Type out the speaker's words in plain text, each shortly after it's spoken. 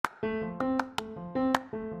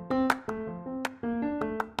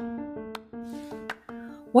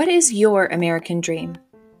What is your American dream?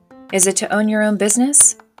 Is it to own your own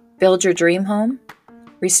business? Build your dream home?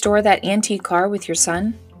 Restore that antique car with your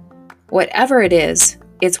son? Whatever it is,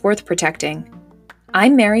 it's worth protecting.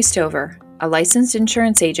 I'm Mary Stover, a licensed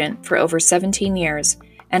insurance agent for over 17 years,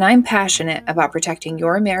 and I'm passionate about protecting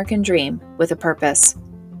your American dream with a purpose.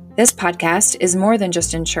 This podcast is more than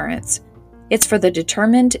just insurance. It's for the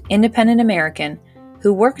determined, independent American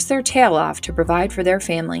who works their tail off to provide for their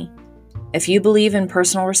family. If you believe in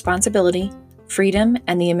personal responsibility, freedom,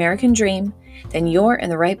 and the American dream, then you're in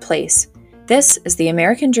the right place. This is the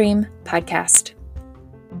American Dream Podcast.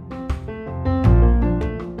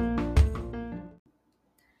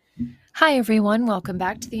 Hi, everyone. Welcome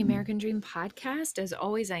back to the American Dream Podcast. As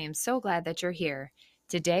always, I am so glad that you're here.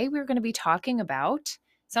 Today, we're going to be talking about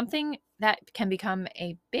something that can become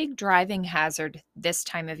a big driving hazard this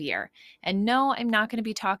time of year. And no, I'm not going to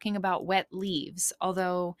be talking about wet leaves,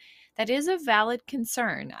 although that is a valid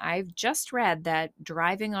concern. I've just read that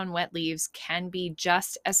driving on wet leaves can be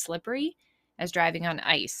just as slippery as driving on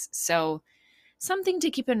ice. So something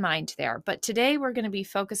to keep in mind there. But today we're going to be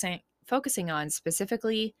focusing on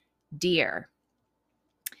specifically deer.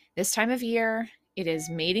 This time of year, it is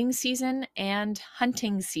mating season and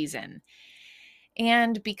hunting season.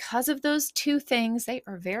 And because of those two things, they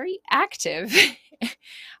are very active.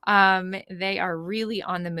 They are really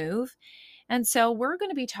on the move. And so we're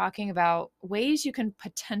going to be talking about ways you can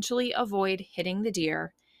potentially avoid hitting the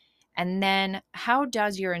deer. And then how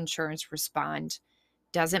does your insurance respond?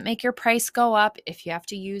 Does it make your price go up if you have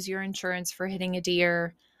to use your insurance for hitting a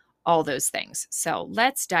deer? All those things. So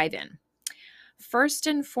let's dive in. First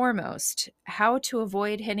and foremost, how to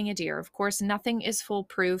avoid hitting a deer. Of course, nothing is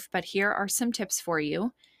foolproof, but here are some tips for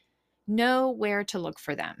you. Know where to look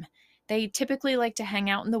for them. They typically like to hang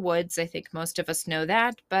out in the woods. I think most of us know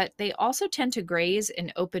that, but they also tend to graze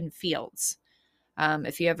in open fields.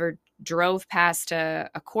 If you ever drove past a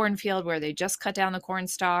cornfield where they just cut down the corn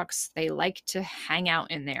stalks, they like to hang out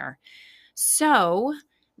in there. So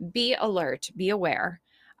be alert, be aware.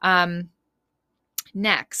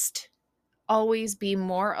 Next, always be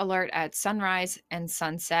more alert at sunrise and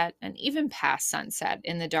sunset, and even past sunset.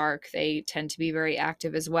 In the dark, they tend to be very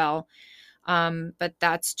active as well. But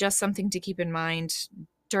that's just something to keep in mind.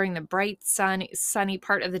 During the bright, sunny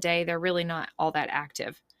part of the day, they're really not all that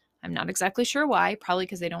active. I'm not exactly sure why, probably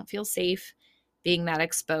because they don't feel safe being that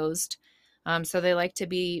exposed. So they like to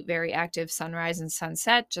be very active sunrise and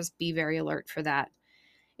sunset. Just be very alert for that.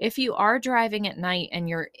 If you are driving at night and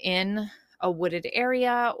you're in a wooded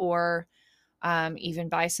area or even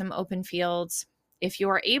by some open fields, if you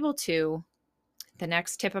are able to, the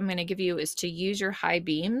next tip I'm going to give you is to use your high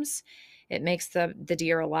beams. It makes the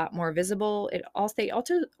deer a lot more visible. They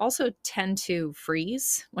also tend to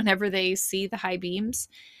freeze whenever they see the high beams.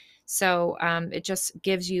 So it just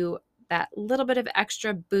gives you that little bit of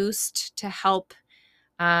extra boost to help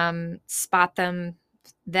spot them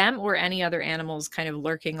or any other animals kind of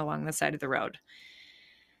lurking along the side of the road.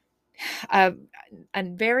 A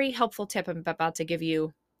very helpful tip I'm about to give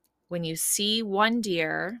you: when you see one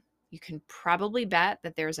deer, you can probably bet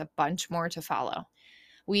that there's a bunch more to follow.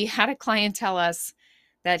 We had a client tell us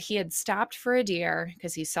that he had stopped for a deer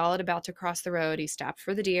because he saw it about to cross the road. He stopped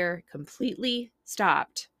for the deer, completely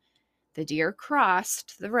stopped. The deer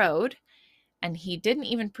crossed the road, and he didn't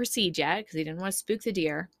even proceed yet because he didn't want to spook the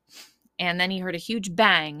deer. And then he heard a huge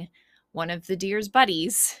bang. One of the deer's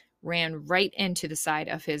buddies ran right into the side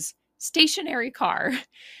of his stationary car.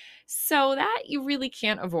 So that you really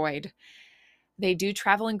can't avoid. They do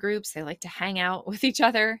travel in groups. They like to hang out with each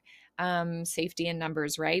other. Safety in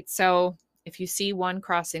numbers, right? So if you see one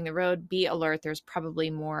crossing the road, be alert. There's probably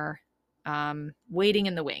more waiting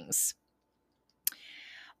in the wings.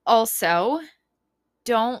 Also,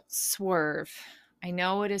 don't swerve. I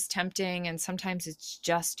know it is tempting, and sometimes it's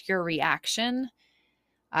just your reaction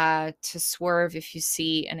to swerve if you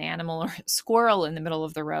see an animal or a squirrel in the middle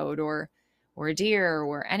of the road or a deer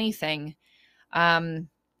or anything.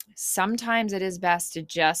 Sometimes it is best to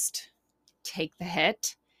just take the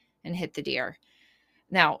hit and hit the deer.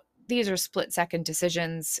 Now, these are split-second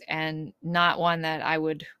decisions and not one that I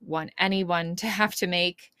would want anyone to have to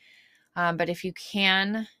make. But if you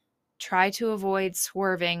can, try to avoid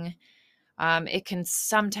swerving. It can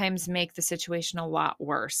sometimes make the situation a lot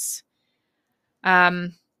worse.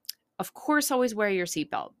 Of course, always wear your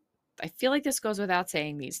seatbelt. I feel like this goes without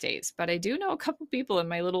saying these days, but I do know a couple people in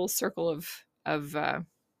my little circle of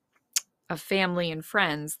family and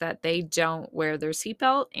friends that they don't wear their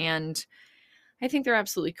seatbelt, and I think they're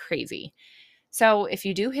absolutely crazy. So if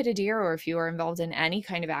you do hit a deer or if you are involved in any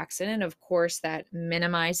kind of accident, of course, that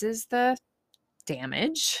minimizes the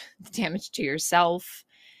damage to yourself.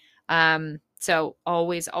 So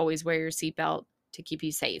always wear your seatbelt to keep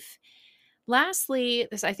you safe. Lastly,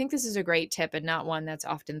 I think this is a great tip and not one that's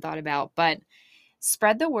often thought about, but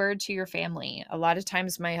spread the word to your family. A lot of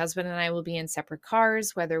times, my husband and I will be in separate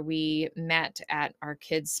cars, whether we met at our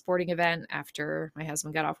kids' sporting event after my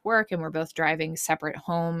husband got off work and we're both driving separate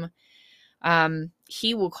home.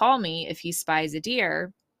 He will call me if he spies a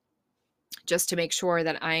deer just to make sure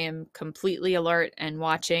that I am completely alert and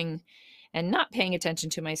watching and not paying attention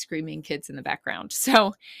to my screaming kids in the background.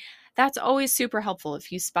 So that's always super helpful.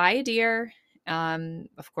 If you spy a deer,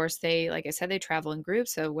 of course, like I said, they travel in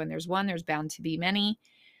groups. So when there's one, there's bound to be many.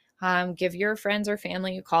 Give your friends or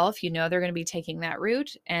family a call if you know they're going to be taking that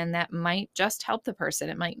route, and that might just help the person.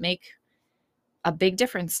 It might make a big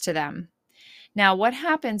difference to them. Now, what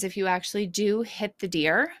happens if you actually do hit the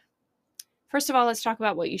deer? First of all, let's talk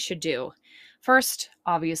about what you should do. First,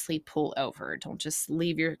 obviously, pull over. Don't just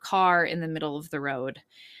leave your car in the middle of the road.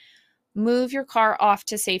 Move your car off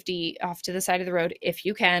to safety, off to the side of the road if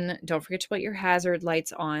you can. Don't forget to put your hazard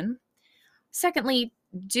lights on. Secondly,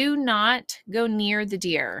 do not go near the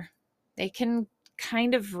deer. They can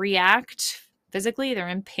kind of react physically. They're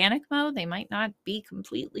in panic mode. They might not be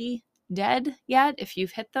completely dead yet if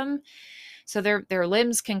you've hit them. So their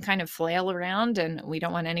limbs can kind of flail around, and we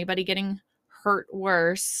don't want anybody getting hurt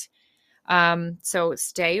worse. So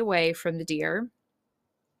stay away from the deer.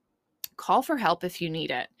 Call for help if you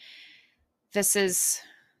need it. This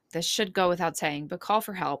should go without saying, but call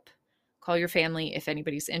for help. Call your family. If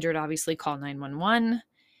anybody's injured, obviously call 911.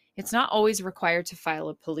 It's not always required to file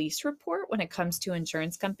a police report when it comes to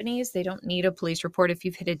insurance companies. They don't need a police report if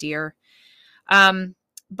you've hit a deer.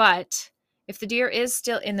 But if the deer is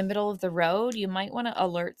still in the middle of the road, you might want to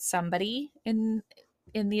alert somebody in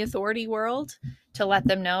the authority world to let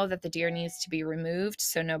them know that the deer needs to be removed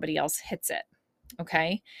so nobody else hits it.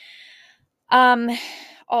 Okay.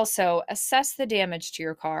 Also, assess the damage to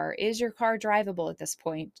your car. Is your car drivable at this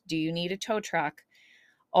point? Do you need a tow truck?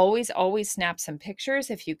 Always snap some pictures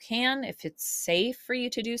if you can, if it's safe for you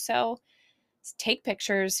to do so. Take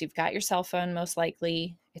pictures. You've got your cell phone, most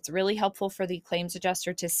likely. It's really helpful for the claims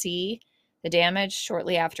adjuster to see the damage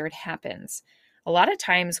shortly after it happens. A lot of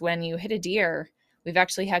times when you hit a deer, we've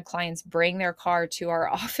actually had clients bring their car to our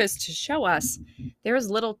office to show us there's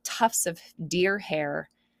little tufts of deer hair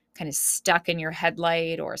kind of stuck in your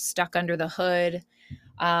headlight or stuck under the hood.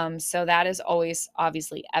 So that is always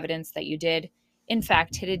obviously evidence that you did, in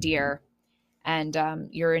fact, hit a deer. And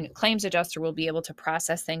your claims adjuster will be able to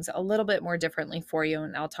process things a little bit more differently for you.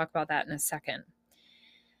 And I'll talk about that in a second.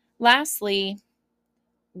 Lastly,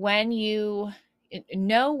 when you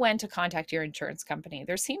know when to contact your insurance company,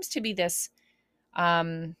 there seems to be this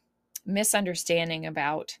misunderstanding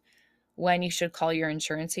about when you should call your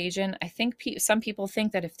insurance agent. I think some people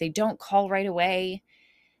think that if they don't call right away,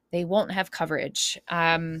 they won't have coverage,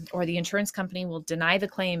 or the insurance company will deny the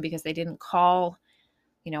claim because they didn't call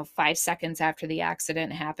 5 seconds after the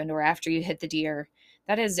accident happened or after you hit the deer.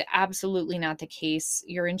 That is absolutely not the case.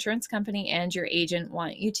 Your insurance company and your agent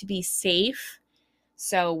want you to be safe.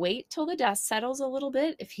 So wait till the dust settles a little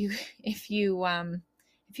bit if you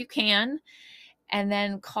can, and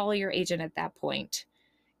then call your agent at that point.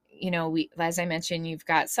 As I mentioned, you've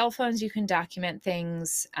got cell phones, you can document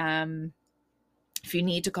things. If you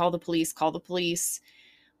need to call the police, call the police.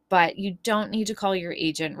 But you don't need to call your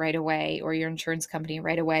agent right away or your insurance company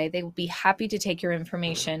right away. They will be happy to take your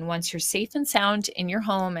information once you're safe and sound in your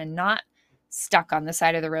home and not stuck on the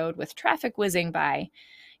side of the road with traffic whizzing by.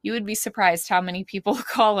 You would be surprised how many people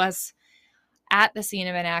call us at the scene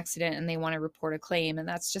of an accident and they want to report a claim, and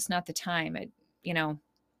that's just not the time.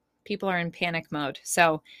 People are in panic mode.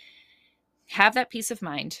 So have that peace of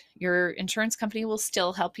mind. Your insurance company will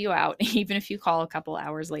still help you out, even if you call a couple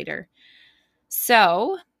hours later.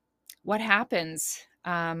 So what happens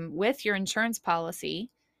with your insurance policy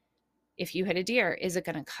if you hit a deer? Is it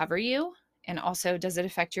going to cover you? And also, does it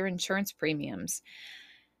affect your insurance premiums?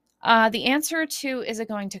 The answer to is it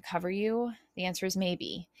going to cover you? The answer is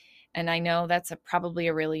maybe. And I know that's probably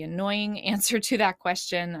a really annoying answer to that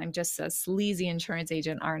question. I'm just a sleazy insurance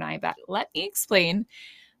agent, aren't I? But let me explain.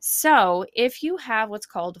 So if you have what's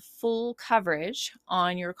called full coverage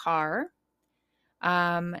on your car,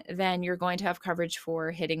 then you're going to have coverage for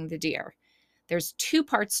hitting the deer. There's two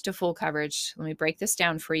parts to full coverage. Let me break this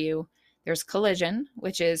down for you. There's collision,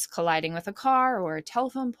 which is colliding with a car or a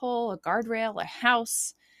telephone pole, a guardrail, a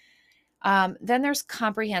house. Then there's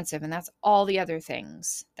comprehensive, and that's all the other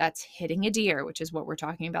things. That's hitting a deer, which is what we're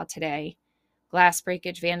talking about today. glass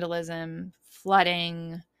breakage, vandalism,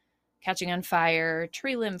 flooding, catching on fire,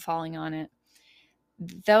 tree limb falling on it.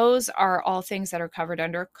 Those are all things that are covered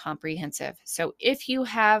under comprehensive. So if you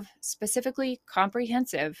have specifically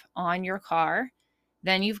comprehensive on your car,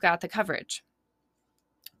 then you've got the coverage.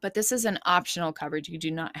 But this is an optional coverage. You do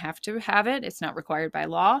not have to have it. It's not required by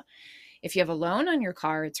law. If you have a loan on your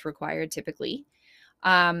car, it's required typically,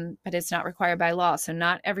 but it's not required by law. So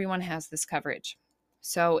not everyone has this coverage.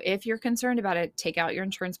 So if you're concerned about it, take out your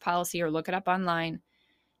insurance policy or look it up online,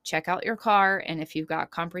 check out your car, and if you've got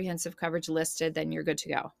comprehensive coverage listed, then you're good to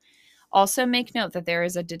go. Also make note that there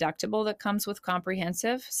is a deductible that comes with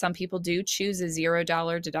comprehensive. Some people do choose a $0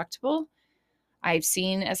 deductible. I've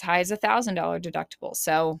seen as high as $1,000 deductible.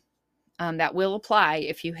 So that will apply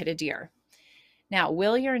if you hit a deer. Now,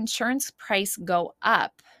 will your insurance price go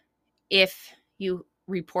up if you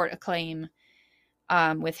report a claim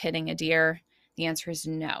with hitting a deer? The answer is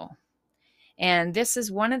no. And this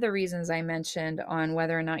is one of the reasons I mentioned on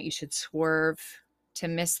whether or not you should swerve to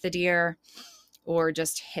miss the deer or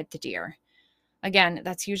just hit the deer. Again,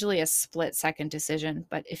 that's usually a split-second decision,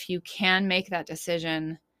 but if you can make that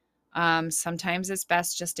decision, sometimes it's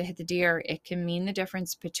best just to hit the deer. It can mean the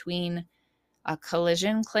difference between a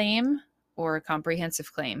collision claim or a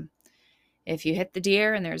comprehensive claim. If you hit the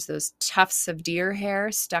deer and there's those tufts of deer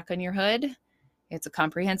hair stuck on your hood, it's a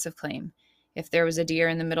comprehensive claim. If there was a deer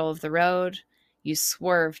in the middle of the road, you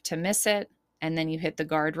swerve to miss it, and then you hit the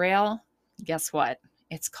guardrail, guess what?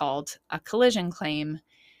 It's called a collision claim.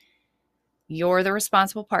 You're the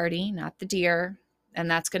responsible party, not the deer, and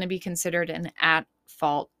that's going to be considered an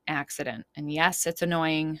at-fault accident. And yes, it's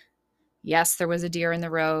annoying. Yes, there was a deer in the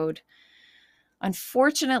road.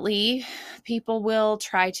 Unfortunately, people will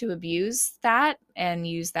try to abuse that and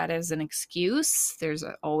use that as an excuse. There's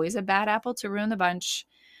always a bad apple to ruin the bunch.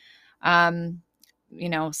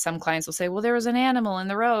 Some clients will say, well, there was an animal in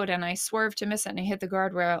the road and I swerved to miss it and I hit the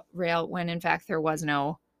guardrail when in fact there was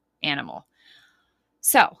no animal.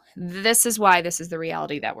 So this is why this is the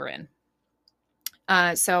reality that we're in.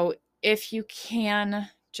 So if you can,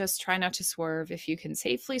 just try not to swerve. If you can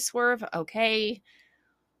safely swerve, okay.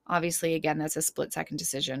 Obviously, again, that's a split-second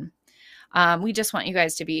decision. We just want you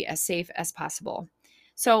guys to be as safe as possible.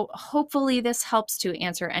 So hopefully this helps to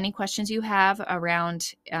answer any questions you have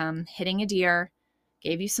around hitting a deer,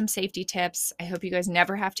 gave you some safety tips. I hope you guys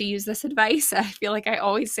never have to use this advice. I feel like I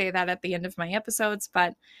always say that at the end of my episodes,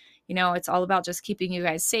 but it's all about just keeping you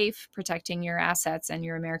guys safe, protecting your assets and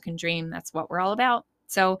your American dream. That's what we're all about.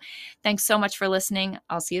 So thanks so much for listening.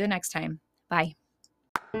 I'll see you the next time. Bye.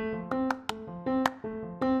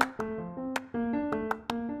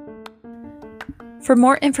 For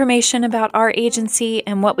more information about our agency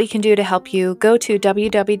and what we can do to help you, go to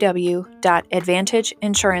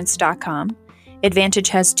www.advantageinsurance.com. Advantage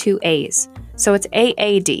has 2 A's, so it's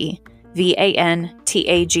AADVANTAGE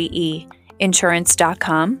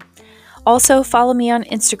insurance.com. Also, follow me on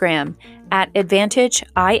Instagram at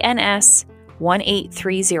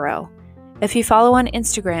AdvantageINS1830. If you follow on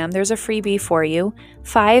Instagram, there's a freebie for you,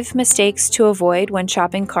 5 mistakes to avoid when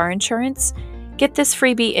shopping car insurance. Get this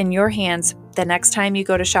freebie in your hands the next time you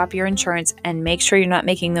go to shop your insurance and make sure you're not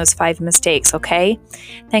making those 5 mistakes, okay?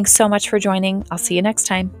 Thanks so much for joining. I'll see you next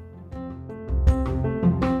time.